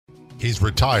He's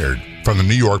retired from the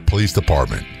New York Police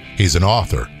Department. He's an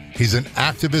author. He's an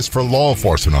activist for law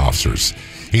enforcement officers.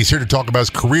 He's here to talk about his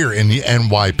career in the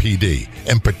NYPD,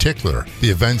 in particular,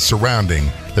 the events surrounding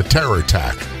the terror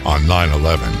attack on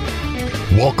 9/11.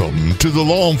 Welcome to the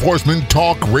Law Enforcement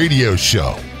Talk Radio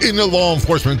Show. In the Law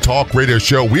Enforcement Talk Radio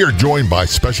Show, we are joined by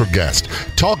special guests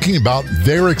talking about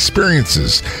their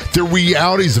experiences, the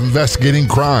realities of investigating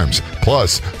crimes,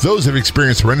 plus those who have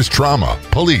experienced horrendous trauma.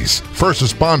 Police, first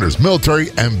responders, military,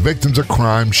 and victims of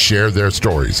crime share their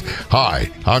stories. Hi,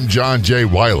 I'm John J.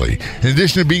 Wiley. In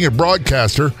addition to being a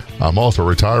broadcaster, I'm also a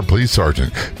retired police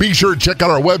sergeant. Be sure to check out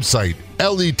our website,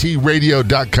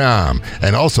 letradio.com,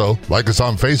 and also like us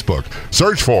on Facebook.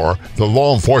 Search for the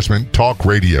Law Enforcement Talk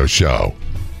Radio Show.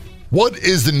 What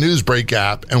is the Newsbreak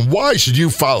app, and why should you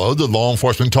follow the Law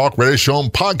Enforcement Talk Radio Show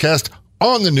and podcast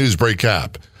on the Newsbreak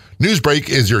app? Newsbreak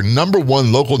is your number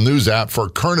one local news app for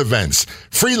current events,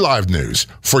 free live news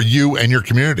for you and your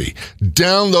community.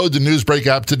 Download the Newsbreak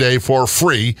app today for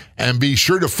free, and be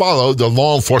sure to follow the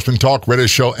Law Enforcement Talk Radio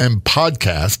Show and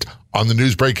podcast on the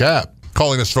Newsbreak app.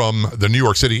 Calling us from the New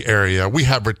York City area, we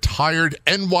have retired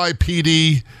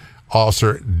NYPD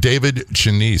Officer David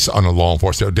Chinese on the Law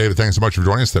Enforcement. David, thanks so much for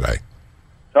joining us today.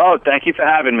 Oh, thank you for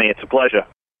having me. It's a pleasure.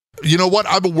 You know what?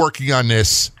 I've been working on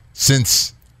this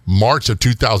since March of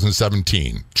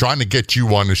 2017, trying to get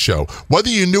you on the show. Whether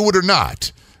you knew it or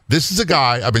not, this is a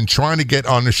guy I've been trying to get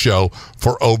on the show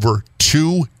for over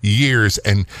 2 years,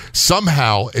 and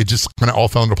somehow it just kind of all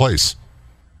fell into place.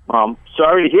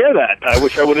 Sorry to hear that. I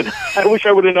wish I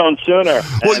would have known sooner.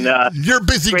 Well, and, you're a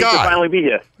busy great guy. To finally be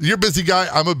here. You're a busy guy.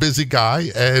 I'm a busy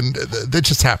guy, and that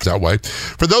just happens that way.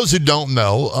 For those who don't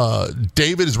know,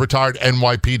 David is retired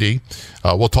NYPD.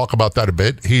 We'll talk about that a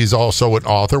bit. He's also an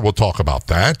author. We'll talk about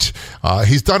that.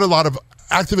 He's done a lot of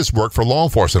activist work for law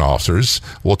enforcement officers.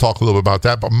 We'll talk a little bit about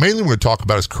that, but mainly we're going to talk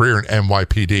about his career in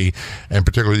NYPD, and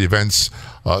particularly the events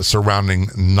surrounding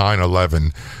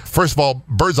 9/11. First of all,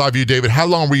 bird's eye view, David, how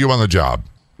long were you on the job?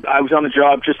 I was on the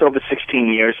job just over 16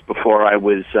 years before I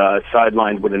was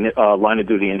sidelined with a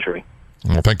line-of-duty injury.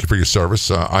 Well, thank you for your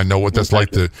service. I know what that's like.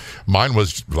 Mine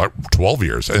was like 12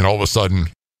 years, and all of a sudden,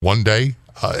 one day,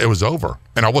 it was over,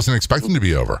 and I wasn't expecting to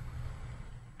be over.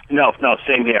 No,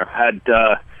 same here. Had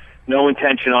no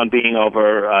intention on being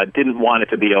over, didn't want it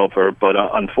to be over, but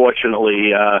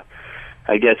unfortunately,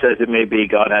 I guess as it may be,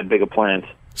 God had bigger plans.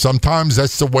 Sometimes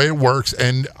that's the way it works,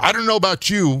 and I don't know about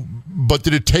you, but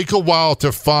did it take a while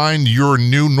to find your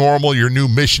new normal, your new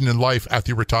mission in life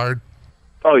after you retired?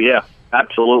 Oh, yeah,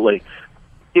 absolutely.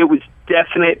 It was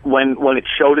definite when it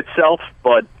showed itself,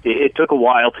 but it took a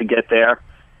while to get there,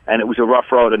 and it was a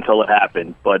rough road until it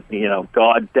happened. But, you know,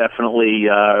 God definitely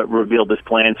revealed his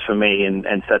plans for me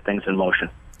and set things in motion.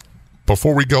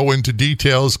 Before we go into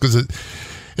details, because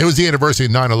it was the anniversary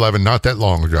of 9/11 not that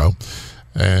long ago,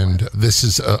 and this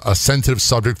is a sensitive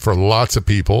subject for lots of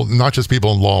people, not just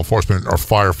people in law enforcement or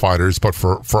firefighters, but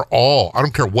for all. I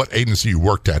don't care what agency you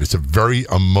worked at. It's a very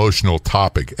emotional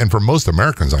topic, and for most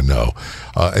Americans, I know,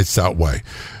 it's that way.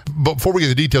 But before we get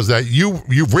into the details of that,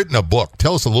 you've written a book.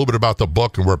 Tell us a little bit about the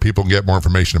book and where people can get more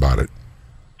information about it.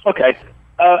 Okay.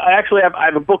 I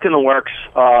have a book in the works,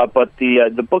 but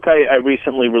the book I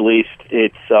recently released,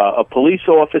 it's a police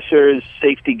officer's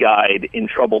safety guide in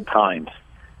troubled times.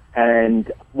 And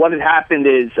what had happened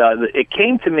is it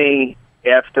came to me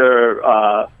after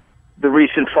the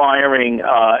recent firing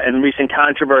and recent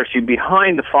controversy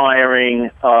behind the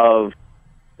firing of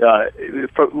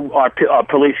our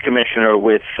police commissioner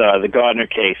with the Gardner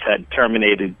case had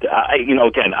terminated.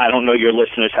 Again, I don't know your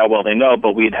listeners how well they know,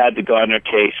 but we had the Gardner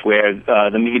case where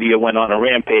the media went on a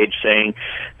rampage saying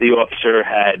the officer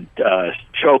had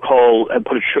chokehold and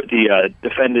put the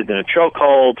defendant in a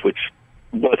chokehold, which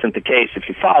wasn't the case if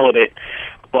you followed it.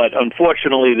 But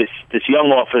unfortunately, this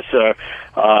young officer,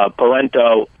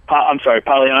 Palianto,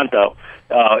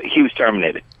 he was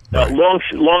terminated. Right.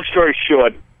 Long story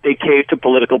short, they caved to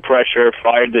political pressure,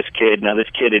 fired this kid. Now, this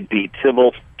kid had beat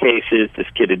civil cases. This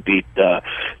kid had beat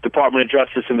Department of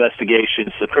Justice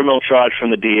investigations, the criminal charge from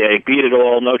the DA, beat it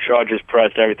all, no charges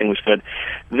pressed, everything was good.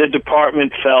 The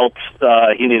department felt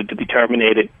he needed to be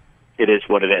terminated. It is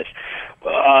what it is.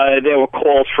 There were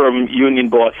calls from union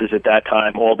bosses at that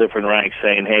time, all different ranks,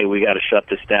 saying, hey, we got to shut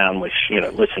this down, which,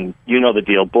 listen, you know the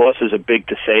deal. Bosses are big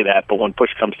to say that, but when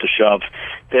push comes to shove,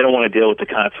 they don't want to deal with the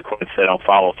consequence. They don't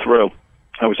follow through.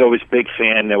 I was always a big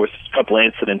fan. There was a couple of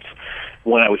incidents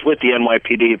when I was with the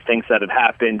NYPD of things that had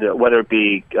happened, whether it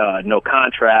be no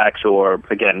contracts or,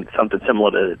 again, something similar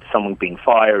to someone being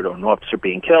fired or an officer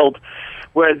being killed,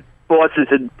 where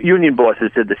union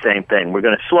bosses did the same thing. We're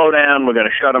going to slow down. We're going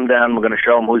to shut them down. We're going to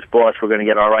show them who's boss. We're going to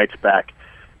get our rights back.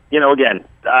 again,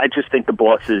 I just think the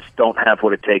bosses don't have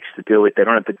what it takes to do it. They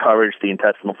don't have the courage, the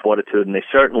intestinal fortitude, and they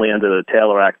certainly, under the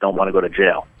Taylor Act, don't want to go to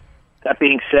jail. That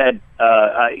being said,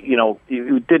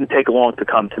 it didn't take long to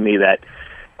come to me that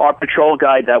our patrol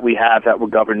guide that we have that we're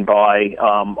governed by,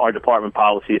 our department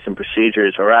policies and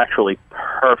procedures are actually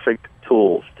perfect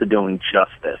tools to doing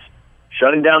just this.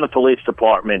 Shutting down the police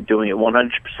department, doing it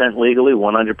 100% legally,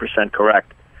 100%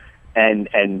 correct, and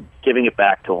giving it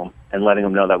back to them and letting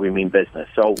them know that we mean business.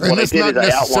 So what I did is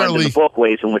I outlined in the book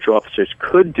ways in which officers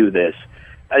could do this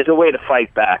as a way to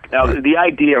fight back. Now, the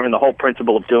idea and the whole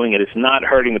principle of doing it is not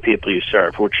hurting the people you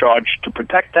serve. We're charged to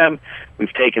protect them.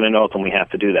 We've taken an oath, and we have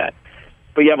to do that.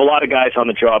 But you have a lot of guys on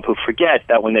the job who forget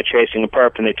that when they're chasing a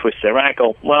perp and they twist their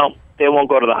ankle, well, they won't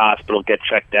go to the hospital, get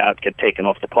checked out, get taken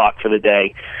off the clock for the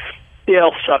day.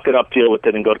 They'll suck it up, deal with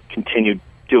it, and go to continue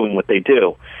doing what they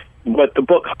do. But the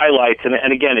book highlights, and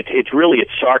again, it's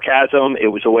sarcasm. It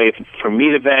was a way for me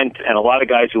to vent, and a lot of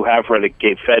guys who have read it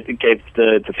gave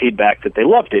the feedback that they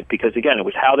loved it because, again, it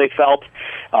was how they felt.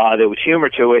 There was humor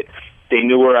to it. They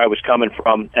knew where I was coming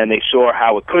from, and they saw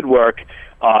how it could work,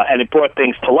 and it brought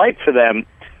things to light for them.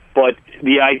 But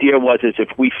the idea was if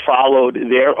we followed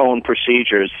their own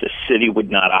procedures, the city would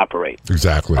not operate.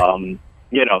 Exactly. So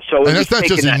and that's not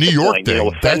just a New York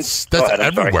thing. That's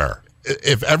everywhere.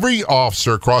 If every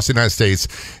officer across the United States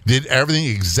did everything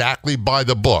exactly by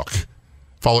the book,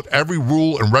 followed every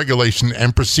rule and regulation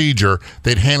and procedure,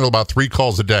 they'd handle about 3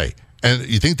 calls a day. And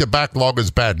you think the backlog is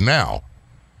bad now.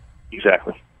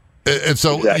 Exactly. And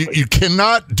so you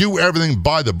cannot do everything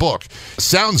by the book.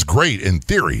 Sounds great in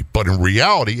theory, but in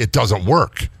reality, it doesn't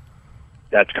work.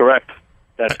 That's correct.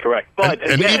 That's correct. But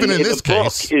and again, even in this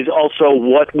case, book is also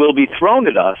what will be thrown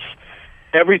at us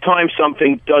every time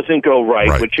something doesn't go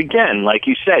right. Which, again, like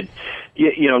you said,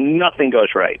 nothing goes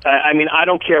right. I mean, I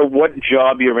don't care what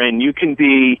job you're in. You can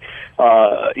be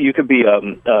a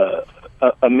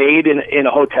maid in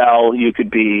a hotel. You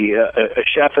could be a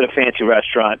chef at a fancy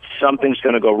restaurant. Something's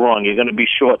going to go wrong. You're going to be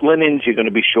short linens. You're going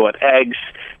to be short eggs.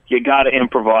 You got to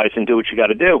improvise and do what you got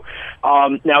to do.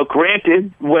 Now,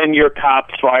 granted, when you're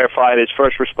cops, firefighters,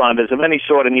 first responders of any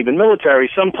sort, and even military,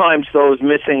 sometimes those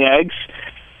missing eggs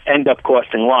end up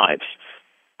costing lives.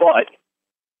 But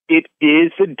it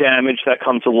is the damage that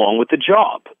comes along with the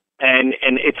job. And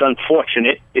it's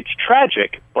unfortunate. It's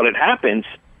tragic, but it happens.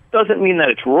 Doesn't mean that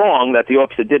it's wrong, that the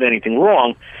officer did anything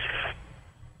wrong.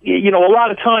 A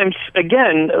lot of times,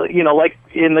 again, like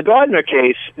in the Gardner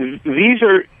case, these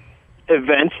are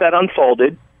events that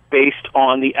unfolded based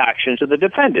on the actions of the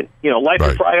defendant.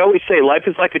 I always say life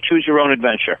is like a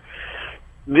choose-your-own-adventure.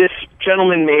 This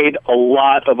gentleman made a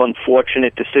lot of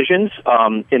unfortunate decisions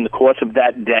in the course of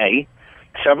that day,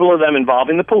 several of them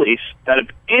involving the police, that at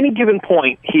any given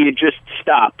point he had just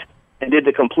stopped and did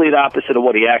the complete opposite of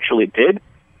what he actually did,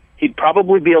 he'd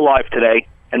probably be alive today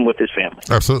and with his family.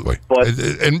 Absolutely.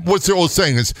 And what's the old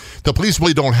saying is the police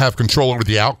really don't have control over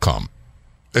the outcome.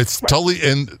 It's totally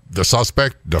in the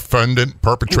suspect, defendant,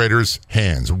 perpetrator's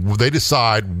hands. They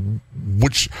decide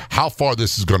how far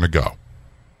this is going to go.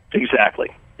 Exactly.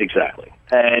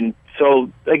 And so,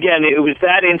 again, it was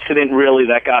that incident really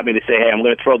that got me to say, hey, I'm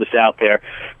going to throw this out there.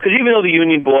 Because even though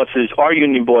our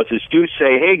union bosses do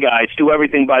say, hey, guys, do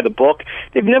everything by the book,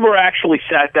 they've never actually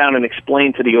sat down and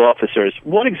explained to the officers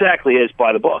what exactly is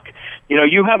by the book.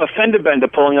 You have a fender bender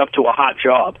pulling up to a hot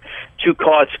job to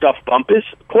cause scuffed bumpers.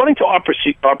 According to our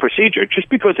procedure, just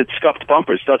because it's scuffed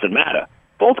bumpers doesn't matter.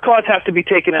 Both cars have to be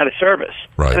taken out of service.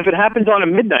 Right. And if it happens on a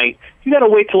midnight, you got to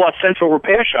wait till our central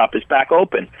repair shop is back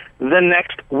open the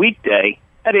next weekday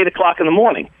at 8 o'clock in the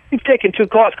morning. You've taken 2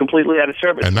 cars completely out of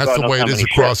service. And that's the way it is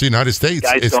across the United States.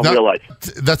 Guys don't realize.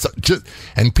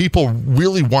 And people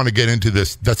really want to get into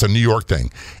this. That's a New York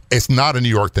thing. It's not a New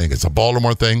York thing. It's a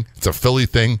Baltimore thing. It's a Philly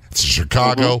thing. It's a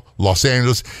Chicago, Los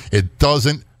Angeles. It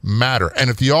doesn't matter.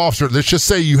 And if the officer, let's just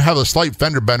say you have a slight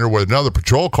fender bender with another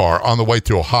patrol car on the way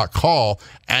to a hot call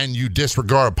and you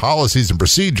disregard policies and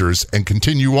procedures and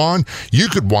continue on, you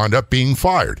could wind up being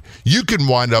fired. You could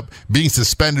wind up being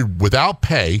suspended without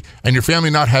pay and your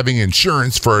family not having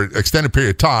insurance for an extended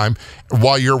period of time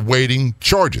while you're waiting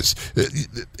charges.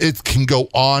 It can go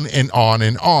on and on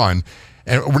and on.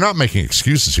 And we're not making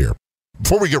excuses here.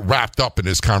 Before we get wrapped up in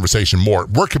this conversation more,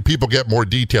 where can people get more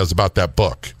details about that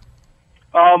book?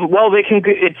 Well, they can.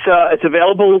 It's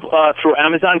available through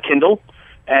Amazon Kindle,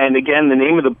 and again, the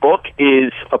name of the book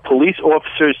is A Police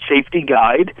Officer's Safety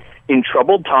Guide in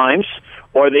Troubled Times.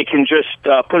 Or they can just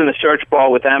put in the search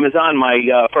bar with Amazon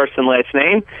my first and last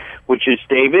name, which is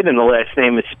David, and the last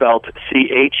name is spelled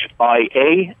Chianese,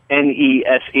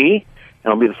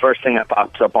 it'll be the first thing that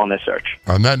pops up on this search.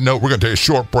 On that note, we're going to take a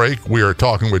short break. We are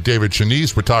talking with David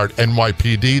Chenise, retired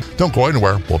NYPD. Don't go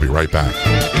anywhere. We'll be right back.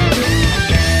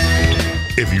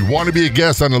 If you want to be a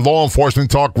guest on the Law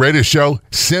Enforcement Talk radio show,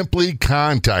 simply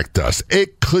contact us.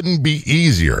 It couldn't be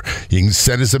easier. You can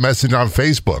send us a message on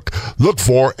Facebook. Look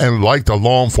for and like the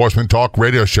Law Enforcement Talk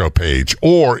radio show page,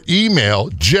 or email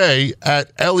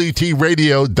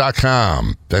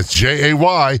jay@letradio.com. That's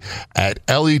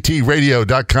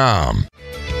JAY@letradio.com.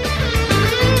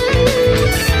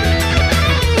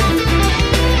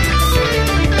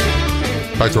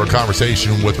 Back to our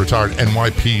conversation with retired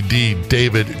NYPD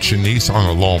David Chenise on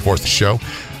the Law Enforcement Show.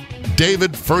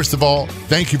 David, first of all,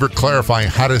 thank you for clarifying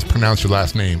how to pronounce your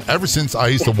last name. Ever since I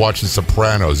used to watch The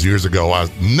Sopranos years ago, I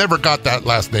never got that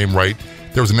last name right.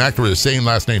 There was an actor with the same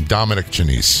last name, Dominic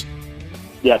Chenise.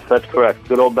 Yes, that's correct.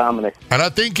 Good old Dominic. And I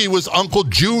think he was Uncle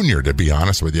Junior, to be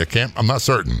honest with you. I'm not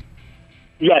certain.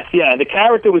 Yes, yeah, the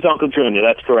character was Uncle Junior.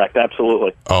 That's correct,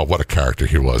 absolutely. Oh, what a character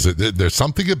he was. There's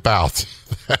something about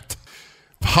that.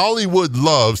 Hollywood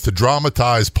loves to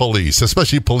dramatize police,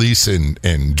 especially police in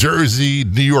Jersey,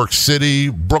 New York City,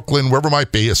 Brooklyn, wherever it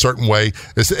might be, a certain way.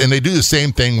 And they do the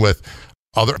same thing with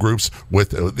other groups, with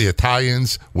the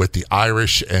Italians, with the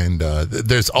Irish, and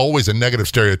there's always a negative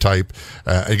stereotype.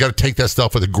 You got to take that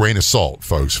stuff with a grain of salt,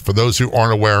 folks. For those who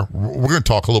aren't aware, we're going to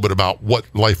talk a little bit about what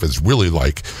life is really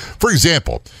like. For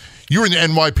example, you were in the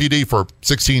NYPD for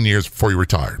 16 years before you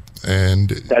retired. And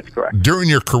that's correct. During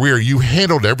your career, you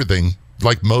handled everything.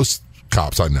 Like most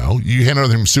cops I know, you handle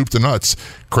them from soup to nuts.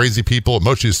 Crazy people,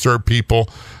 emotionally disturbed people.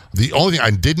 The only thing I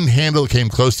didn't handle that came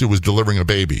close to was delivering a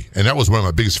baby, and that was one of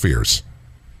my biggest fears.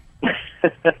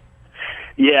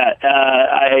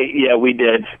 We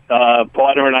did.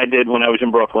 Partner and I did when I was in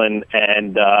Brooklyn,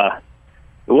 and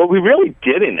well, we really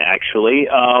didn't actually.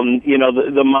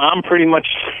 The mom pretty much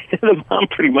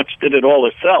did it all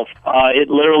herself. It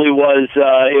literally was.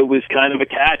 It was kind of a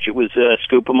catch. It was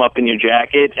scoop them up in your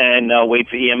jacket and wait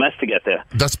for EMS to get there.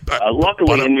 That's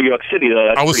luckily in New York City,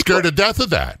 though. I was scared to death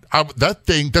of that.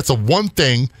 That's the one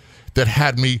thing that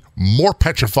had me more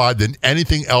petrified than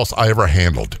anything else I ever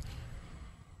handled.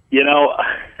 You know.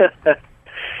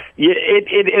 You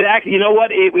know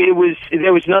what?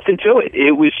 There was nothing to it.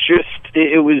 It was.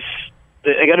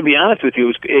 I got to be honest with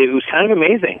you. It was kind of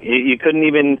amazing. You couldn't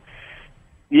even.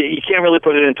 You can't really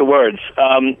put it into words.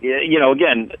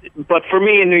 Again, but for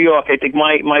me in New York, I think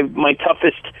my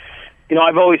toughest.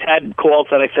 I've always had calls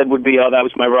that I said would be, that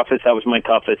was my roughest, that was my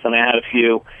toughest, and I had a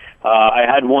few. I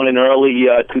had one in early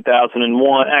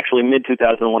 2001, actually mid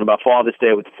 2001, about Father's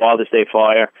Day with the Father's Day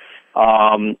fire.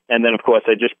 And then, of course,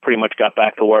 I just pretty much got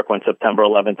back to work when September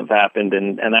 11th happened,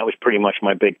 and that was pretty much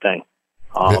my big thing.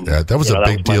 That was a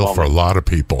big deal for a lot of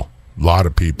people.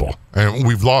 And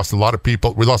we've lost a lot of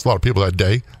people. We lost a lot of people that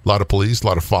day, a lot of police, a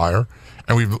lot of fire,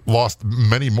 and we've lost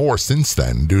many more since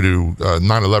then due to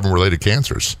 9/11 related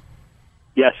cancers.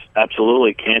 Yes,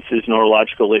 absolutely. Cancers,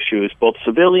 neurological issues, both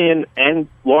civilian and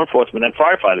law enforcement and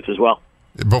firefighters as well.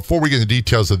 Before we get into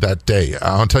details of that day,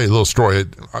 I'll tell you a little story.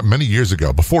 Many years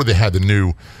ago, before they had the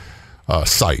new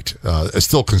site, it's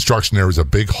still construction. There was a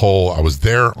big hole. I was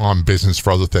there on business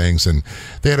for other things, and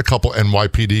they had a couple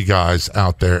NYPD guys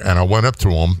out there, and I went up to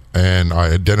them, and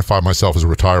I identified myself as a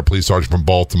retired police sergeant from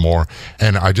Baltimore,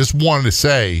 and I just wanted to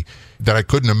say that I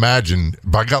couldn't imagine,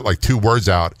 but I got like 2 words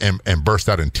out and burst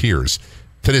out in tears.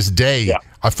 To this day,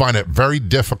 I find it very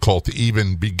difficult to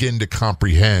even begin to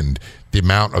comprehend the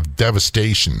amount of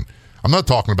devastation. I'm not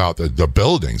talking about the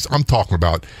buildings. I'm talking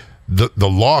about the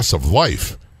loss of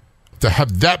life. To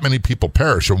have that many people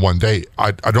perish in one day,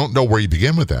 I don't know where you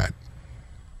begin with that.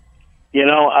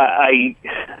 I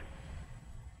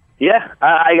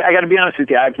got to be honest with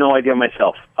you. I have no idea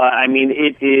myself.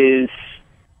 It's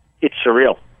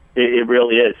surreal. It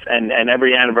really is, and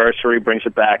every anniversary brings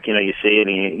it back. You see it,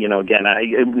 and again,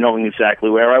 knowing exactly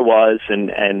where I was and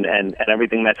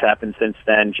everything that's happened since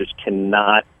then, just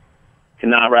cannot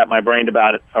wrap my brain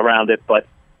around it. But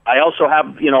I also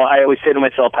have, I always say to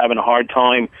myself, having a hard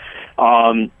time.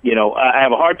 I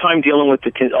have a hard time dealing with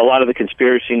a lot of the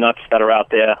conspiracy nuts that are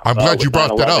out there. I'm glad you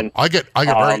brought that up. I get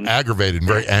very aggravated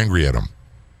and very angry at them.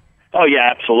 Oh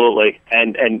yeah, absolutely,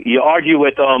 and you argue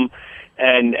with them.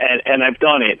 And I've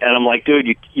done it, and I'm like,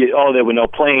 dude, there were no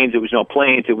planes. It was no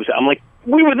planes. I'm like,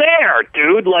 we were there,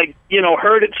 dude. Like,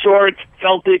 heard it, saw it,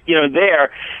 felt it,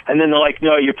 there. And then they're like,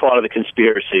 no, you're part of the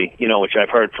conspiracy, which I've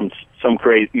heard from some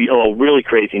crazy, really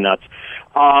crazy nuts.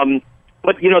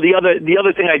 But the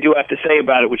other thing I do have to say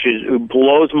about it, which it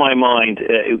blows my mind,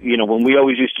 when we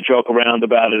always used to joke around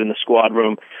about it in the squad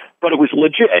room, but it was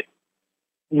legit.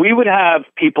 we would have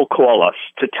people call us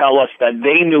to tell us that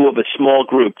they knew of a small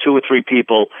group, 2 or 3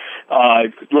 people,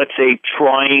 let's say,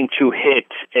 trying to hit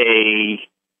a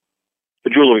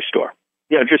jewelry store.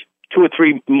 Just 2 or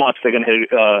 3 months they're going to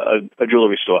hit a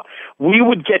jewelry store. We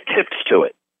would get tips to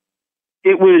it.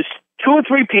 It was 2 or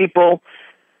 3 people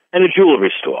and a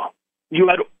jewelry store. You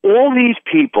had all these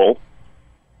people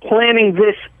planning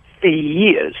this for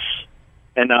years,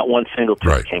 and not one single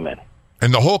tip came in.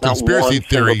 And the whole conspiracy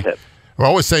theory, what I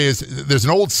always say is, there's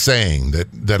an old saying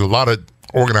that a lot of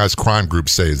organized crime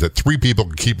groups say, is that 3 people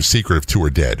can keep a secret if 2 are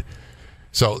dead.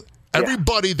 So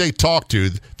everybody they talk to,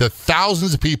 the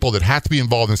thousands of people that have to be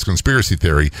involved in this conspiracy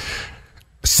theory,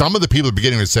 some of the people at the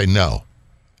beginning would say no.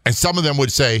 And some of them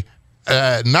would say,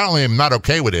 not only am I not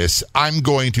okay with this, I'm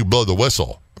going to blow the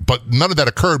whistle. But none of that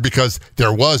occurred because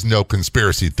there was no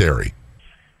conspiracy theory.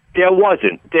 There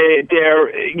wasn't. There,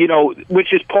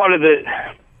 which is part of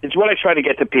it's what I try to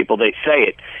get to people. They say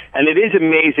it. And it is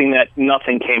amazing that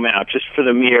nothing came out, just for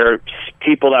the mere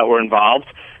people that were involved.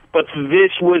 But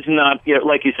this was not,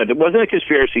 like you said, it wasn't a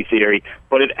conspiracy theory,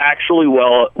 but it actually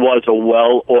was a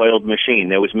well-oiled machine.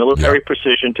 There was military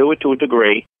precision to it to a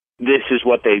degree. This is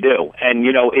what they do. And,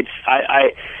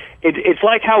 it's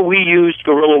like how we used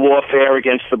guerrilla warfare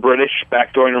against the British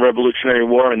back during the Revolutionary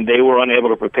War, and they were unable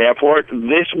to prepare for it.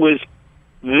 This was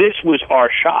our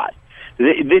shot.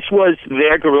 This was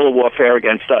their guerrilla warfare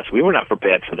against us. We were not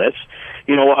prepared for this.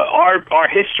 Our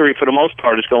history, for the most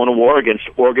part, is going to war against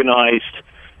organized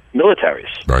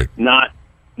militaries. Right. Not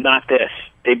this.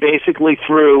 They basically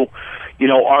threw,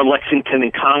 our Lexington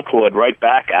and Concord right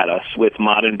back at us with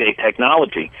modern day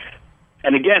technology.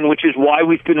 And again, which is why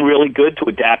we've been really good to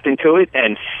adapting to it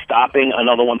and stopping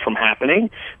another one from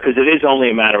happening, because it is only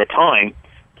a matter of time.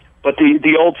 But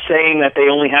the old saying that they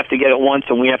only have to get it once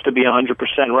and we have to be 100%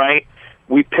 right,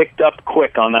 we picked up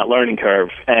quick on that learning curve.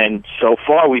 And so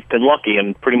far, we've been lucky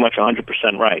and pretty much 100%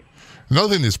 right.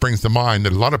 Another thing that springs to mind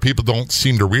that a lot of people don't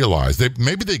seem to realize,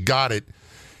 maybe they got it,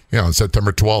 on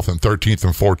September 12th and 13th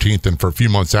and 14th and for a few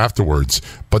months afterwards,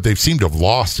 but they seem to have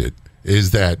lost it,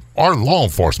 is that our law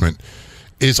enforcement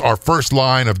is our first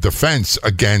line of defense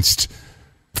against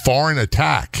foreign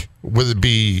attack, whether it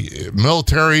be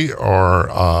military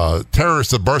or terrorist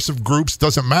subversive groups,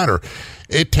 doesn't matter.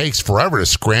 It takes forever to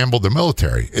scramble the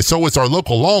military. So it's our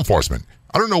local law enforcement.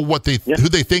 I don't know who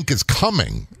they think is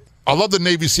coming. I love the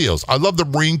Navy SEALs. I love the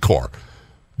Marine Corps.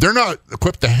 They're not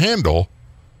equipped to handle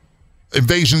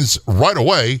invasions right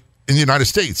away in the United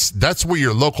States. That's where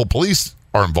your local police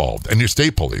are involved and your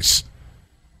state police.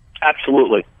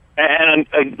 Absolutely. And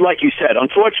like you said,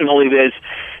 unfortunately,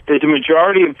 there's a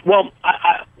majority of,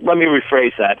 let me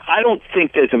rephrase that. I don't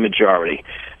think there's a majority,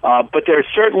 but there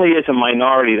certainly is a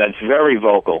minority that's very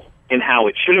vocal in how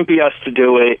it shouldn't be us to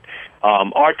do it.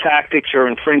 Our tactics are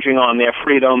infringing on their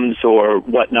freedoms or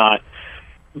whatnot.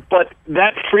 But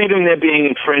that freedom that's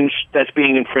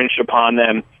being infringed upon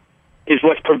them is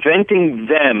what's preventing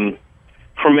them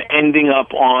from ending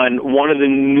up on one of the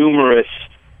numerous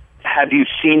 "Have you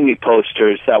seen me"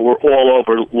 posters that were all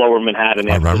over Lower Manhattan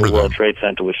after the World Trade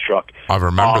Center was struck. I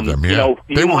remember them, yeah.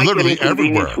 They were literally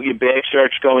everywhere. With your bag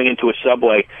search going into a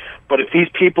subway. But if these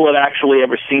people had actually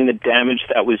ever seen the damage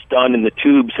that was done in the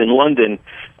tubes in London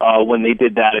when they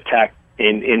did that attack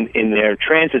in their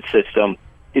transit system,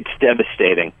 it's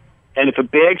devastating. And if a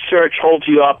bag search holds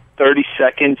you up 30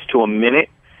 seconds to a minute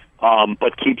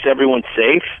but keeps everyone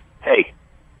safe, hey,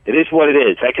 it is what it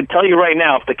is. I can tell you right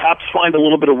now, if the cops find a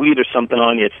little bit of weed or something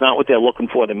on you, it's not what they're looking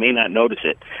for. They may not notice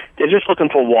it. They're just looking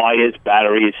for wires,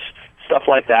 batteries, stuff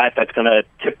like that that's going to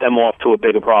tip them off to a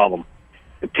bigger problem.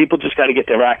 If people just got to get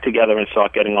their act together and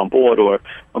start getting on board, or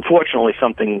unfortunately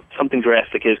something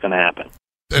drastic is going to happen.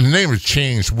 And the name has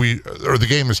changed. The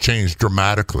game has changed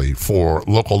dramatically for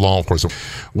local law enforcement.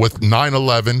 With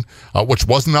 9/11, which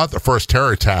was not the first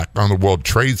terror attack on the World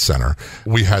Trade Center,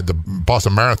 we had the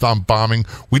Boston Marathon bombing.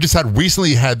 We just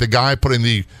recently had the guy putting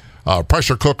the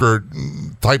pressure cooker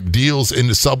type deals in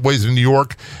the subways in New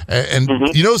York. And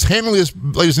you know who's handling this,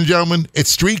 ladies and gentlemen? It's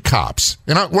street cops.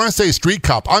 And when I say street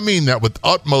cop, I mean that with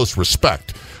utmost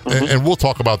respect. And we'll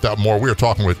talk about that more. We are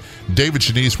talking with David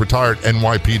Chenise, retired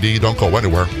NYPD. Don't go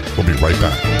anywhere. We'll be right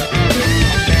back.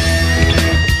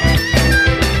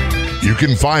 You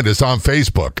can find us on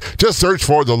Facebook. Just search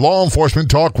for the Law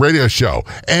Enforcement Talk Radio Show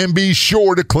and be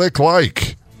sure to click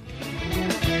like.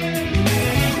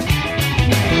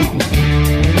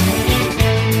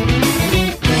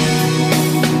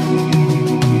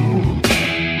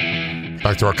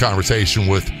 Back to our conversation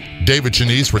with David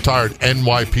Chenise, retired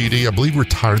NYPD. I believe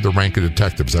retired the rank of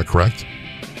detective. Is that correct?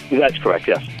 That's correct,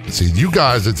 yes. See, you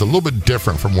guys, it's a little bit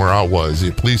different from where I was.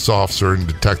 A police officer and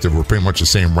detective were pretty much the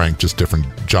same rank, just different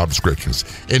job descriptions.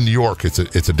 In New York, it's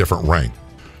a different rank.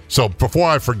 So before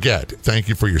I forget, thank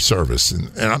you for your service. And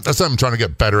that's what I'm trying to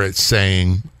get better at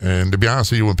saying. And to be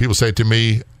honest with you, when people say it to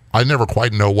me, I never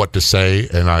quite know what to say,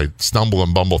 and I stumble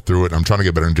and bumble through it. I'm trying to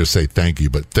get better and just say thank you,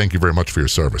 but thank you very much for your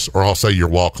service. Or I'll say you're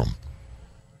welcome.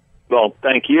 Well,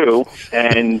 thank you.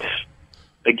 And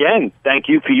again, thank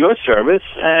you for your service,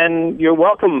 and you're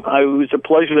welcome. It was a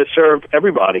pleasure to serve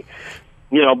everybody.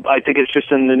 You know, I think it's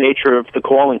just in the nature of the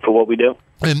calling for what we do.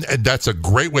 And that's a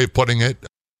great way of putting it.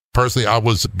 Personally, I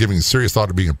was giving serious thought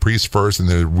to being a priest first, and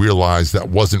then realized that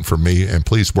wasn't for me, and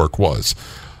police work was.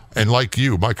 And like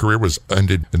you, my career was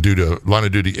ended due to line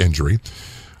of duty injury.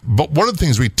 But one of the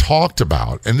things we talked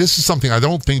about, and this is something I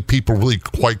don't think people really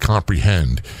quite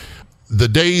comprehend, the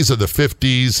days of the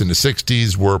 50s and the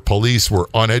 60s where police were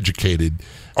uneducated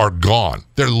are gone.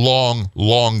 They're long,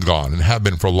 long gone and have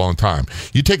been for a long time.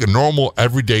 You take a normal,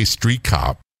 everyday street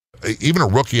cop, even a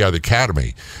rookie out of the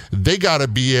academy, they got to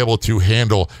be able to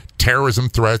handle terrorism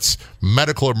threats,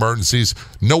 medical emergencies,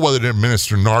 know whether to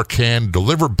administer Narcan,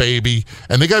 deliver baby,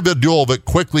 and they got to be able to do all of it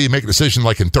quickly and make a decision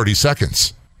like in 30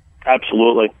 seconds.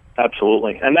 Absolutely.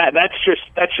 And that's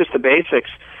just the basics.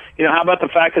 You know, how about the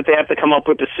fact that they have to come up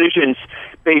with decisions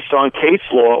based on case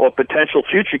law or potential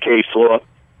future case law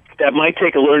that might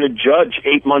take a learned judge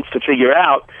 8 months to figure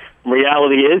out?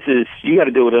 Reality is you got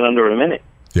to do it in under a minute.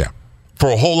 Yeah. For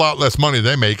a whole lot less money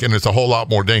they make, and it's a whole lot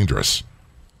more dangerous.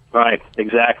 Right,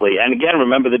 exactly. And again,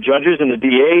 remember the judges and the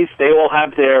DAs, they all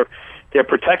have their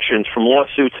protections from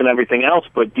lawsuits and everything else,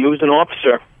 but you as an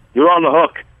officer, you're on the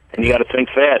hook, and you got to think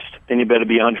fast, and you better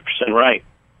be 100% right.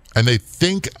 And they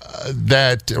think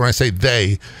that, when I say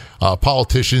they,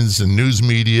 politicians and news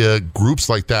media, groups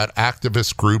like that,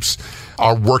 activist groups,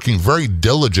 are working very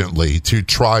diligently to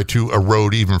try to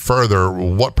erode even further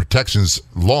what protections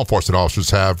law enforcement officers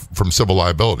have from civil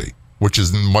liability, which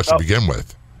isn't much to begin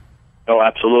with. Oh,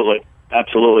 absolutely.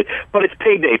 But it's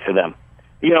payday for them.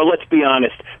 You know, let's be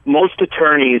honest. Most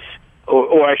attorneys,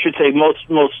 or I should say most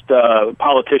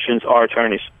politicians are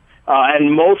attorneys.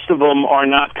 And most of them are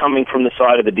not coming from the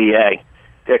side of the DA.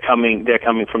 They're coming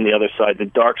from the other side, the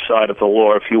dark side of the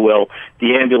law, if you will,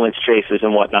 the ambulance chasers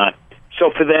and whatnot.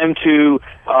 So for them to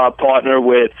partner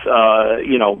with,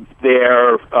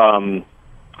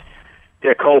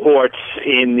 their cohorts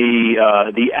in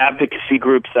the advocacy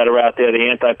groups that are out there, the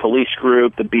anti-police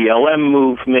group, the BLM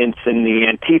movements, and the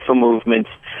Antifa movements,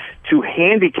 to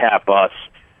handicap us,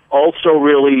 also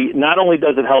really, not only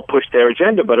does it help push their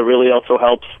agenda, but it really also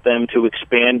helps them to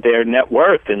expand their net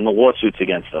worth in the lawsuits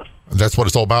against us. That's what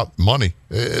it's all about, money.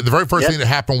 The very first thing that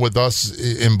happened with us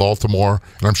in Baltimore,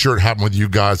 and I'm sure it happened with you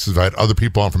guys, because I had other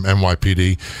people on from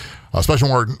NYPD, especially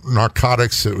more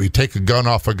narcotics. We take a gun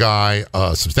off a guy,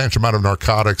 a substantial amount of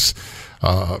narcotics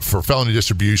for felony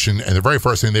distribution, and the very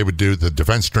first thing they would do, the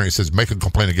defense attorney says, make a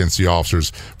complaint against the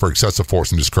officers for excessive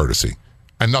force and discourtesy.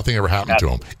 And nothing ever happened to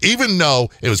him, even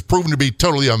though it was proven to be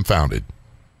totally unfounded.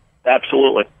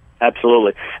 Absolutely.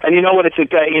 And you know what? It's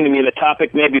a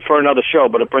topic maybe for another show,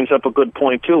 but it brings up a good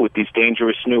point, too, with these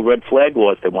dangerous new red flag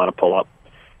laws they want to pull up.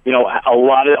 You know, a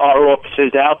lot of our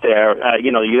officers out there,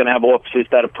 you're going to have officers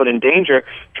that are put in danger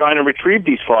trying to retrieve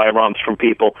these firearms from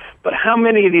people. But how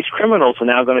many of these criminals are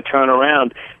now going to turn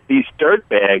around, these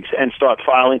dirtbags, and start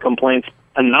filing complaints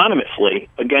anonymously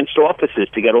against officers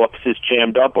to get officers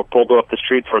jammed up or pulled off the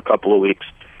street for a couple of weeks,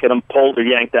 get them pulled or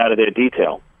yanked out of their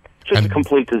detail? Just a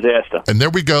complete disaster. And there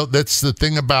we go. That's the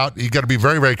thing about, you got to be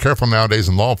very, very careful nowadays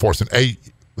in law enforcement.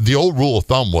 The old rule of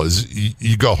thumb was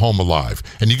you go home alive,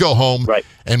 and you go home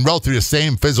in relatively the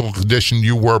same physical condition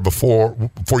you were before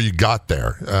you got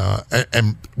there.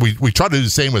 And we try to do the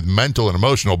same with mental and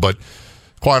emotional, but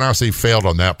quite honestly failed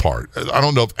on that part. I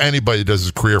don't know if anybody does his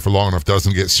career for long enough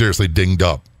doesn't get seriously dinged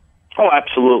up. Oh,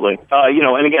 absolutely.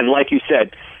 And again, like you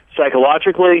said,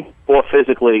 psychologically or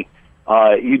physically,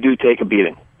 you do take a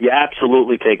beating. You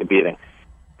absolutely take a beating.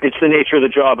 It's the nature of the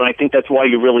job, and I think that's why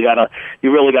you really gotta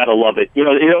love it. You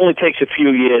know, it only takes a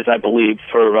few years, I believe,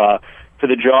 for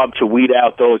the job to weed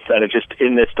out those that are just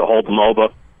in this to hold them over.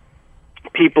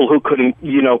 People who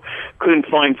couldn't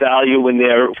find value in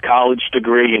their college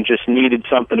degree and just needed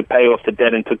something to pay off the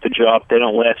debt and took the job, they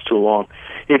don't last too long.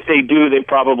 If they do, they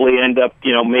probably end up,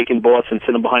 making boss and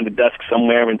sitting behind a desk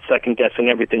somewhere and second-guessing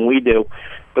everything we do.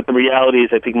 But the reality is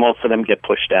I think most of them get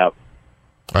pushed out.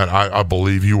 And I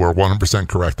believe you are 100%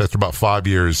 correct. After about 5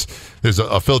 years, there's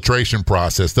a filtration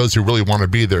process. Those who really want to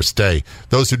be there stay.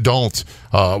 Those who don't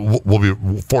will be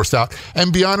forced out.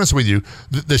 And be honest with you,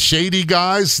 the shady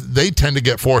guys, they tend to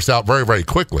get forced out very, very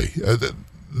quickly.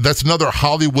 that's another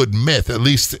Hollywood myth, at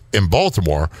least in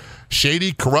Baltimore.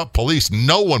 Shady, corrupt police,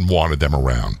 no one wanted them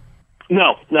around.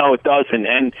 No, it doesn't.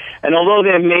 And although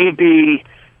there may be,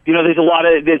 there's a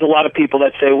lot of people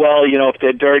that say, well, if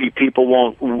they're dirty, people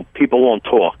won't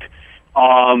talk.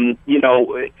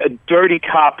 A dirty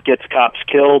cop gets cops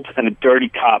killed, and a dirty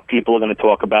cop people are going to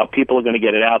talk about. People are going to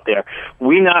get it out there.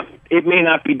 It may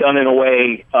not be done in a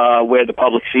way where the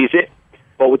public sees it,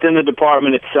 but within the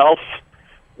department itself,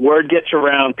 word gets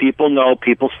around. People know.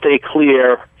 People stay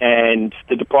clear, and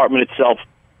the department itself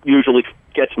usually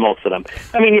gets most of them.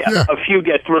 I mean, yeah. A few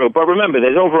get through, but remember,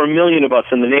 there's over 1 million of us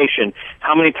in the nation.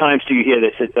 How many times do you hear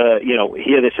this?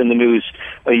 Hear this in the news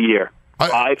a year?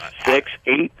 5, 6,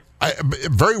 8.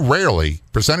 Very rarely,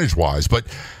 percentage-wise, but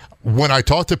when I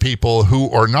talk to people who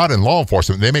are not in law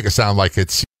enforcement, they make it sound like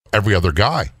it's every other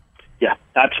guy. Yeah,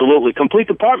 absolutely. Complete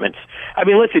departments. I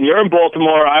mean, listen, you're in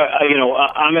Baltimore.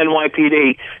 I'm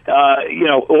NYPD.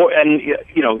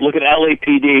 Look at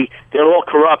LAPD. They're all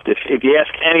corrupt. If you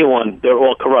ask anyone, they're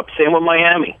all corrupt. Same with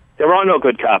Miami. There are no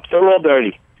good cops. They're all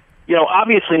dirty.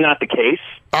 Obviously not the case.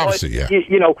 Obviously, yeah.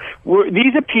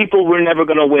 These are people we're never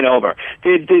going to win over.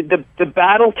 The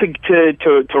battle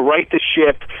to right the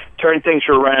ship, turn things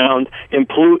around,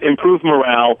 improve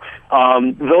morale.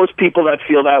 Those people that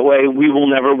feel that way, we will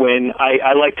never win.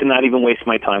 I like to not even waste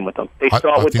my time with them. They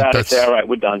start with that and say, all right,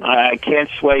 we're done. I can't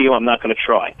sway you. I'm not going to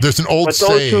try. There's an old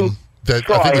saying that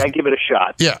I give it a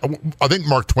shot. Yeah, I think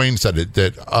Mark Twain said it,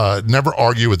 that never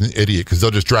argue with an idiot because they'll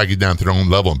just drag you down to their own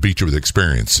level and beat you with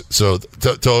experience. So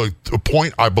to a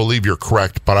point, I believe you're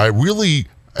correct, but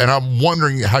and I'm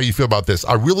wondering how you feel about this.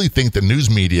 I really think the news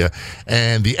media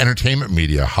and the entertainment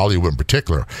media, Hollywood in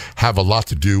particular, have a lot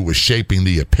to do with shaping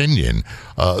the opinion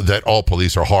that all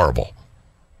police are horrible.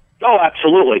 Oh,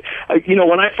 absolutely.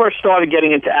 When I first started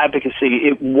getting into advocacy,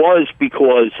 it was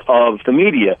because of the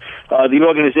media. The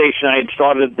organization I had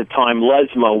started at the time,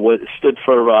 LESMA, stood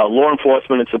for Law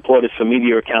Enforcement and Supporters for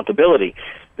Media Accountability.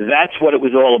 That's what it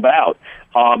was all about.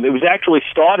 It was actually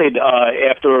started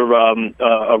after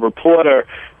a reporter,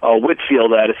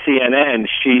 Whitfield, at a CNN.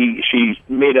 She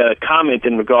made a comment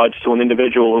in regards to an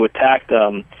individual who attacked,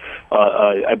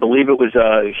 I believe it was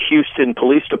a Houston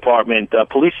Police Department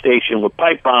police station with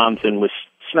pipe bombs and with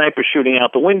snipers shooting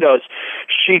out the windows.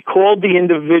 She called the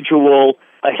individual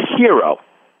a hero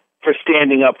for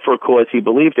standing up for a cause he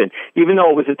believed in, even though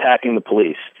it was attacking the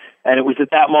police. And it was at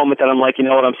that moment that I'm like, you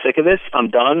know what, I'm sick of this. I'm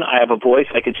done. I have a voice.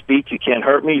 I can speak. You can't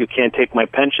hurt me. You can't take my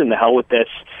pension. The hell with this.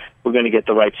 We're going to get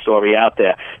the right story out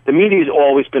there. The media's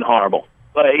always been horrible.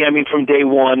 From day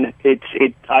one, it's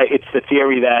the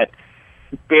theory that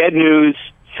bad news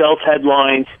sells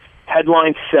headlines.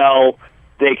 Headlines sell.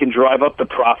 They can drive up the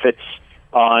profits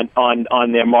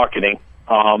on their marketing,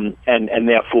 and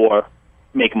therefore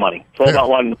make money. It's all about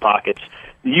lining the pockets.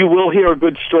 You will hear a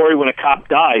good story when a cop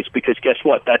dies because guess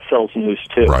what? That sells news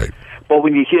too. Right. But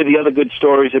when you hear the other good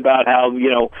stories about how,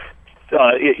 again,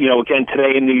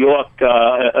 today in New York,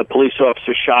 a police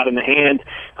officer shot in the hand,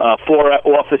 4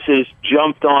 officers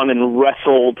jumped on and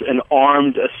wrestled an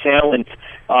armed assailant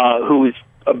who was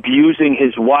abusing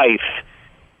his wife.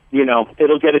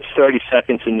 It'll get its 30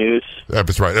 seconds in news.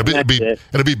 That's right.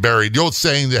 It'll be buried. The old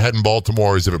saying they had in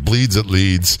Baltimore is if it bleeds, it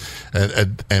leads.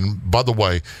 And by the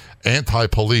way,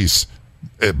 anti-police,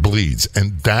 it bleeds.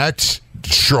 And that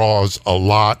draws a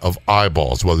lot of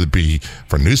eyeballs, whether it be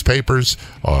for newspapers,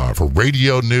 for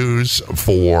radio news,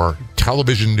 for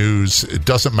television news. It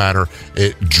doesn't matter.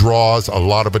 It draws a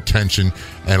lot of attention,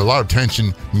 and a lot of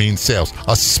attention means sales,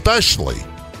 especially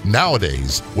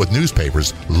nowadays with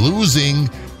newspapers losing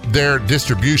their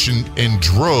distribution in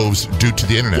droves due to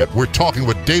the internet. Yep. We're talking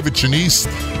with David Chenise.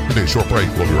 We'll take a short break.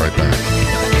 We'll be right back.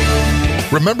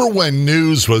 Remember when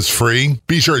news was free?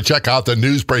 Be sure to check out the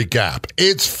Newsbreak app.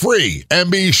 It's free. And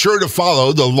be sure to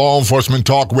follow the Law Enforcement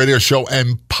Talk radio show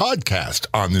and podcast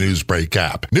on the Newsbreak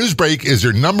app. Newsbreak is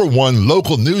your #1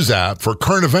 local news app for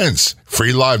current events.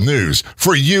 Free live news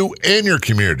for you and your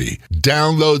community.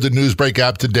 Download the Newsbreak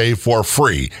app today for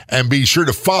free. And be sure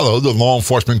to follow the Law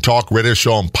Enforcement Talk radio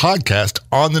show and podcast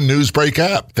on the Newsbreak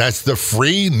app. That's the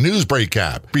free Newsbreak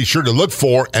app. Be sure to look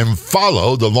for and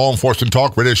follow the Law Enforcement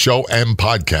Talk radio show and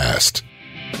podcast.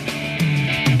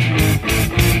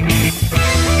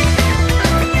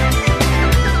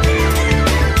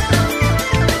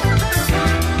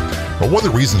 But one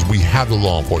of the reasons we have the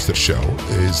Law Enforcement Show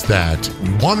is that we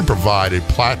want to provide a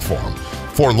platform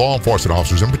for law enforcement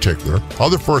officers in particular,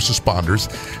 other first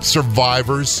responders,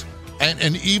 survivors, and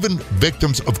even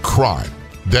victims of crime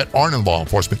that aren't in law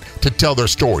enforcement to tell their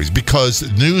stories,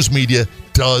 because news media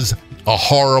does a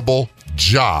horrible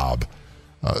job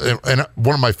And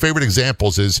one of my favorite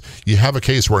examples is you have a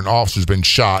case where an officer's been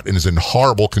shot and is in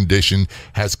horrible condition,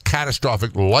 has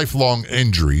catastrophic lifelong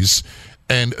injuries,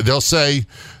 and they'll say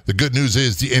the good news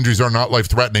is the injuries are not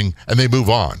life-threatening, and they move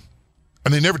on.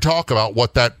 And they never talk about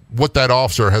what that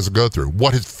officer has to go through,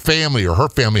 what his family or her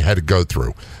family had to go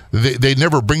through. They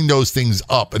never bring those things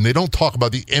up, and they don't talk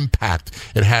about the impact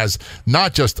it has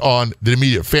not just on the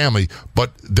immediate family,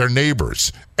 but their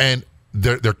neighbors and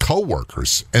their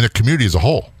co-workers and the community as a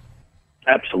whole.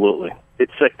 Absolutely.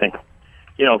 It's sickening.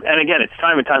 And again, it's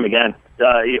time and time again.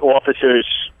 Officers,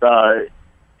 we're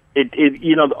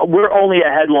only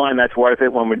a headline that's worth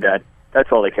it when we're dead.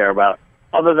 That's all they care about.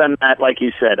 Other than that, like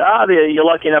you said, you're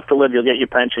lucky enough to live, you'll get your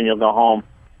pension, you'll go home.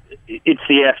 It's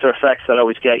the after effects that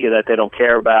always get you that they don't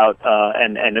care about.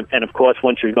 And of course,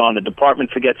 once you're gone, the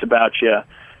department forgets about you.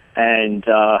 And,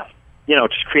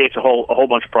 it just creates a whole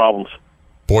bunch of problems.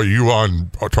 Boy, you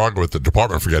on target with the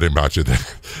department forgetting about you.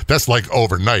 That's like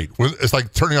overnight. It's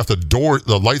like turning off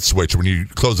the light switch when you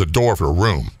close the door for a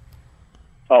room.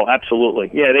 Oh, absolutely.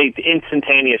 Yeah, they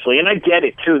instantaneously. And I get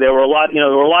it, too. There were a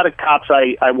lot of cops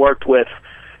I worked with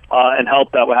and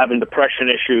helped that were having depression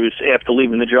issues after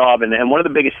leaving the job. And one of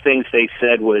the biggest things they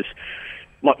said was,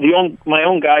 my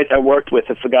own guys I worked with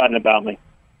have forgotten about me.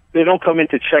 They don't come in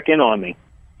to check in on me.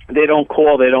 They don't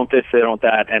call, they don't this, they don't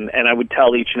that. And I would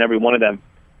tell each and every one of them,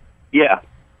 yeah,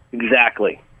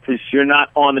 exactly. Because you're not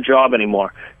on the job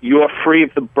anymore. You're free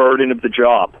of the burden of the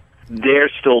job. They're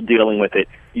still dealing with it.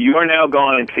 You're now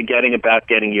gone and forgetting about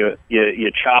getting your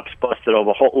chops busted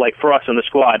over. Like for us in the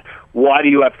squad, why do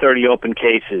you have 30 open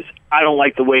cases? I don't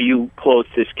like the way you closed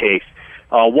this case.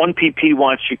 One PP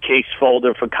wants your case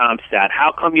folder for CompStat.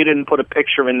 How come you didn't put a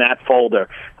picture in that folder?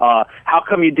 How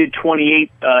come you did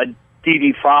 28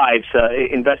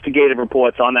 DD5s, investigative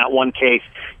reports on that one case?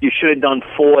 You should have done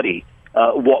 40.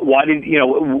 Why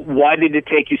did it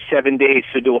take you 7 days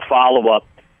to do a follow-up?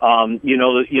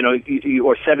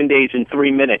 Or 7 days and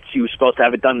 3 minutes. You were supposed to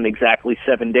have it done in exactly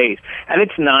 7 days. And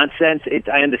it's nonsense.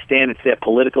 I understand it's their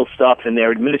political stuff and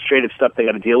their administrative stuff they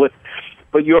got to deal with.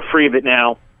 But you're free of it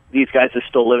now. These guys are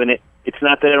still living it. It's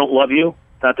not that I don't love you.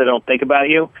 It's not that I don't think about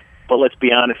you. But let's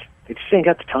be honest, they just ain't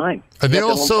got the time. And they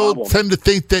also tend to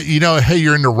think that, hey,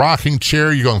 you're in the rocking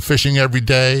chair, you're going fishing every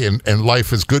day, and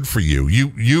life is good for you.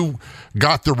 You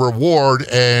got the reward,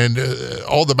 and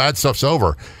all the bad stuff's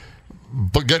over.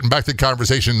 But getting back to the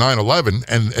conversation 9/11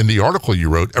 and the article you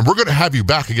wrote, and we're going to have you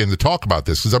back again to talk about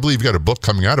this because I believe you got a book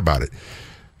coming out about it.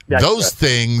 Those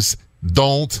things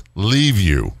don't leave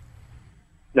you.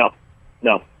 No.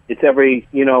 It's every,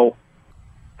 you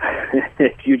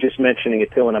just mentioning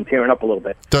it too, and I'm tearing up a little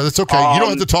bit. That's okay. You don't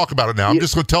have to talk about it now. I'm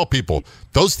just going to tell people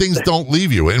those things don't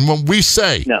leave you. And when we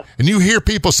say, and you hear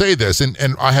people say this, and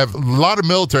I have a lot of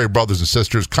military brothers and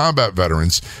sisters, combat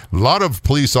veterans, a lot of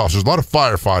police officers, a lot of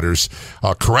firefighters,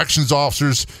 corrections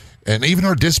officers, and even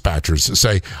our dispatchers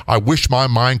say, I wish my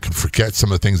mind could forget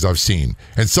some of the things I've seen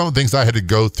and some of the things I had to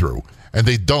go through, and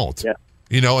they don't. Yeah.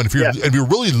 And if you're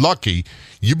really lucky,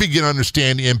 you begin to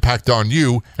understand the impact on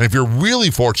you. And if you're really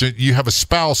fortunate, you have a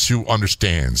spouse who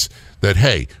understands that,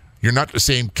 hey, you're not the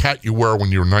same cat you were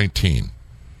when you were 19.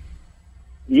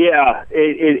 Yeah,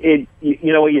 you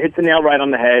hit the nail right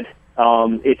on the head.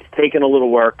 It's taken a little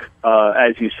work,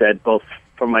 as you said, both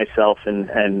for myself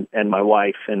and my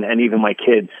wife and even my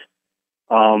kids.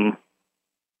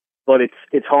 But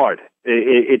it's hard.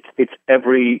 It's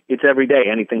every day.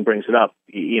 Anything brings it up.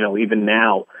 Even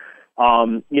now.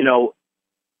 I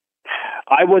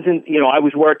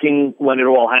was working when it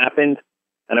all happened,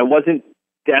 and I wasn't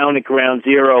down at ground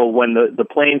zero when the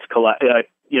planes collapsed.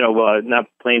 Not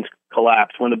planes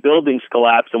collapsed, when the buildings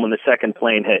collapsed and when the second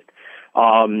plane hit.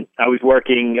 I was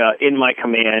working in my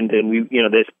command, and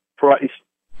there's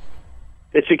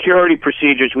security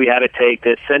procedures we had to take.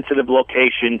 There's sensitive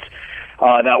locations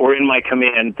that were in my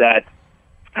command that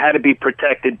had to be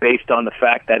protected based on the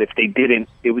fact that if they didn't,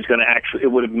 it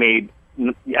would have made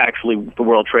the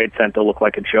World Trade Center look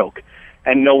like a joke,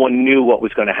 and no one knew what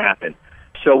was going to happen.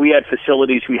 So we had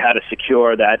facilities we had to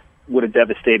secure that would have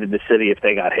devastated the city if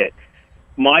they got hit.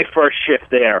 My first shift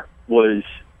there was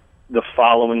the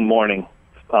following morning,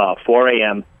 4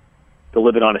 a.m.,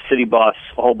 delivered on a city bus,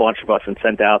 a whole bunch of us, and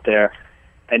sent out there.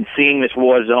 And seeing this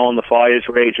war zone, the fires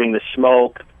raging, the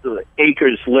smoke, the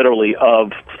acres literally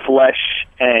of flesh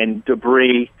and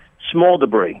debris, small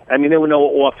debris. I mean, there were no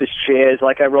office chairs,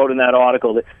 like I wrote in that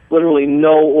article. Literally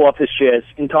no office chairs.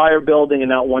 Entire building and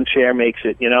not one chair makes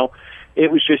it,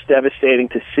 It was just devastating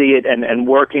to see it and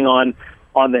working on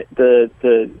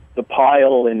the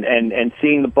pile and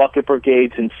seeing the bucket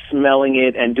brigades and smelling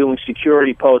it and doing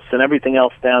security posts and everything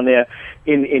else down there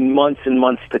in months and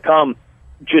months to come.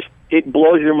 it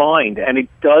blows your mind, and it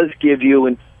does give you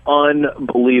an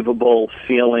unbelievable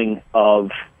feeling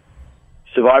of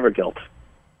survivor guilt.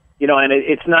 And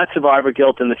it's not survivor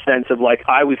guilt in the sense of like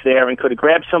I was there and could have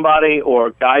grabbed somebody, or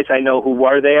guys I know who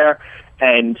were there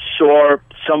and saw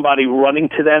somebody running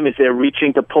to them as they're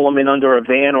reaching to pull them in under a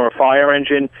van or a fire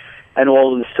engine, and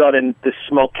all of a sudden the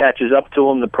smoke catches up to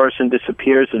them, the person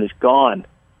disappears and is gone,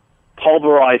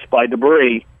 pulverized by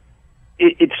debris.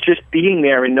 It's just being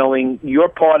there and knowing you're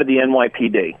part of the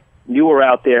NYPD. You were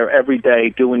out there every day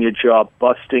doing your job,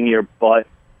 busting your butt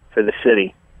for the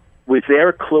city. Was there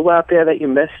a clue out there that you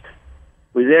missed?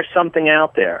 Was there something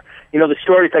out there? The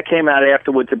stories that came out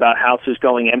afterwards about houses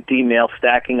going empty, mail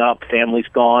stacking up, families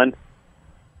gone,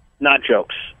 not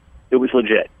jokes. It was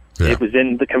legit. Yeah. It was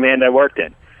in the command I worked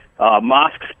in.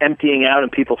 Mosques emptying out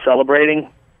and people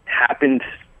celebrating happened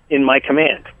in my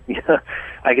command.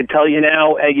 I can tell you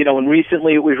now, and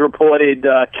recently it was reported,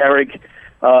 Kerrig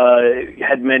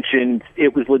had mentioned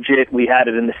it was legit. We had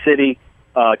it in the city.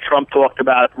 Trump talked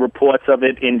about reports of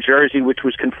it in Jersey, which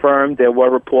was confirmed. There were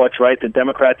reports, right? The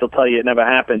Democrats will tell you it never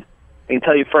happened. I can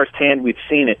tell you firsthand, we've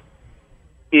seen it.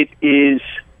 It is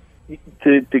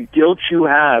the guilt you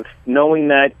have knowing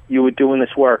that you were doing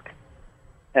this work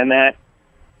and that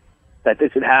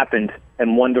this had happened,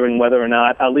 and wondering whether or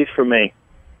not, at least for me,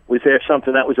 was there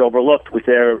something that was overlooked? Was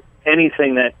there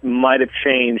anything that might have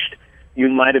changed, you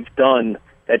might have done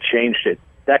that changed it?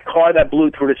 That car that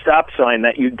blew through the stop sign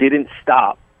that you didn't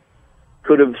stop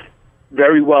could have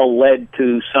very well led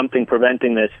to something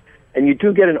preventing this. And you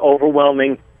do get an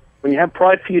overwhelming, when you have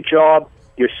pride for your job,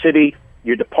 your city,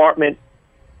 your department,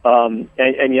 and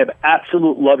you have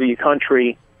absolute love of your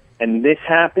country, and this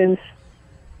happens,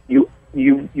 you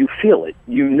feel it.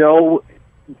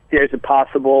 There's a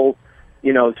possible,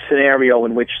 scenario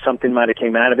in which something might have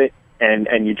came out of it,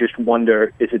 and you just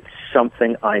wonder, is it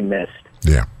something I missed?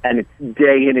 Yeah. And it's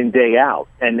day in and day out.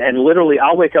 And literally,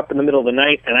 I'll wake up in the middle of the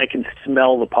night and I can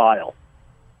smell the pile.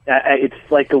 It's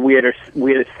like the weirdest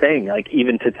thing, like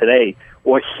even to today.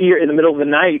 Or here in the middle of the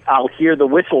night, I'll hear the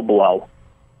whistle blow.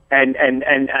 And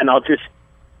I'll just,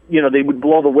 they would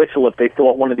blow the whistle if they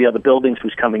thought one of the other buildings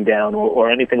was coming down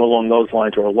or anything along those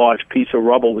lines, or a large piece of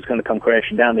rubble was going to come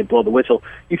crashing down. They'd blow the whistle.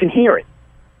 You can hear it.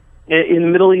 In the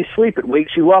middle of your sleep, it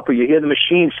wakes you up, or you hear the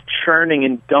machines churning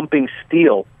and dumping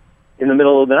steel in the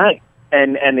middle of the night.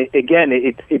 And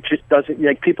it just doesn't,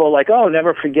 like, people are like, oh,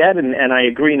 never forget, and I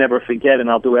agree, never forget, and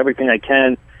I'll do everything I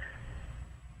can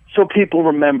so people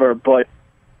remember. But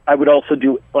I would also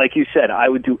do, like you said, I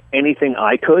would do anything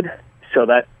I could so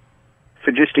that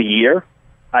for just a year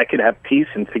I could have peace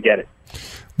and forget it.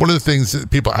 One of the things that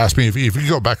people ask me, if you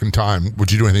go back in time,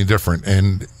 would you do anything different?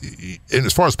 And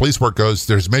as far as police work goes,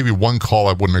 there's maybe one call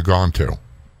I wouldn't have gone to.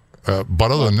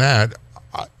 But other than that,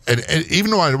 and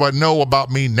even though I know about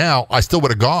me now, I still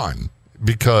would have gone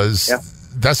because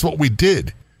that's what we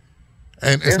did.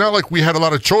 And it's not like we had a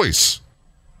lot of choice.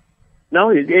 No,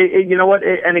 you know what?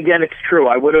 And again, it's true.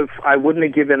 I wouldn't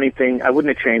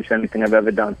have changed anything I've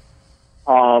ever done.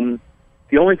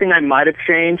 The only thing I might have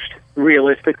changed,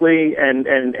 realistically, and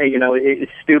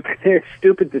it's stupid. It's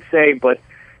stupid to say, but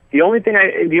the only thing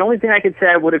I could say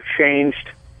I would have changed.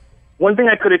 One thing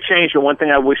I could have changed, and one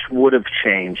thing I wish would have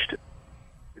changed.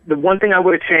 The one thing I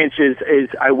would have changed is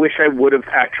I wish I would have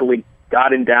actually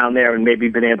gotten down there and maybe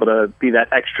been able to be that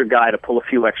extra guy to pull a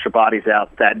few extra bodies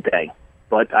out that day.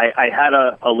 But I had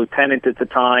a lieutenant at the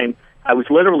time. I was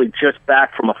literally just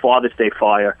back from a Father's Day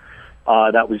fire.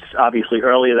 That was obviously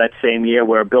earlier that same year,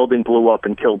 where a building blew up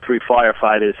and killed 3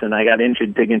 firefighters, and I got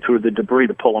injured digging through the debris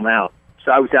to pull them out.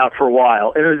 So I was out for a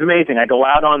while, and it was amazing. I go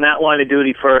out on that line of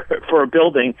duty for a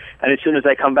building, and as soon as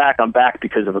I come back, I'm back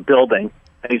because of a building.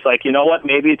 And he's like, you know what?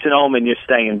 Maybe it's an omen. You're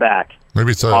staying back.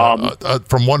 Maybe it's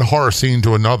from one horror scene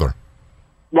to another.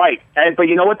 Right. But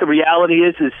you know what? The reality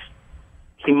is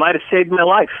he might have saved my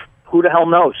life. Who the hell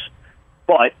knows?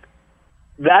 But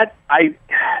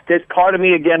there's part of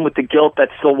me, again, with the guilt that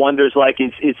still wonders, like,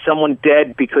 is someone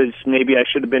dead because maybe I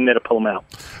should have been there to pull them out?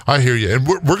 I hear you. And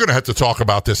we're going to have to talk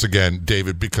about this again,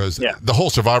 David, because the whole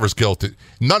survivor's guilt,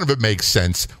 none of it makes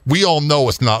sense. We all know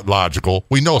it's not logical.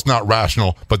 We know it's not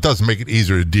rational, but it doesn't make it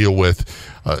easier to deal with.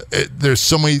 There's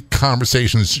so many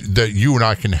conversations that you and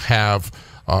I can have.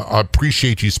 I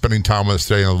appreciate you spending time with us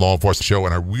today on the Law Enforcement Show,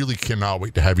 and I really cannot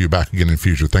wait to have you back again in the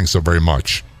future. Thanks so very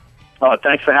much. Oh,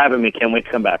 thanks for having me. Can't wait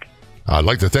to come back. I'd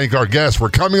like to thank our guests for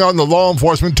coming on the Law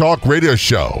Enforcement Talk radio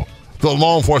show. The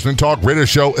Law Enforcement Talk Radio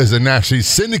Show is a nationally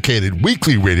syndicated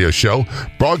weekly radio show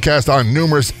broadcast on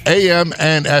numerous AM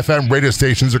and FM radio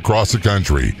stations across the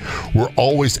country. We're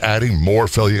always adding more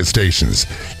affiliate stations.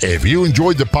 If you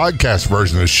enjoyed the podcast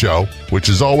version of the show, which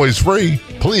is always free,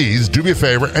 please do me a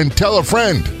favor and tell a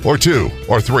friend or two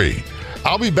or three.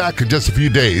 I'll be back in just a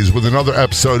few days with another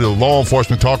episode of the Law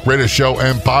Enforcement Talk Radio Show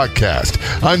and Podcast.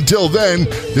 Until then,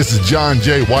 this is John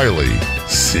J. Wiley.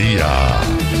 See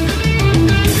ya.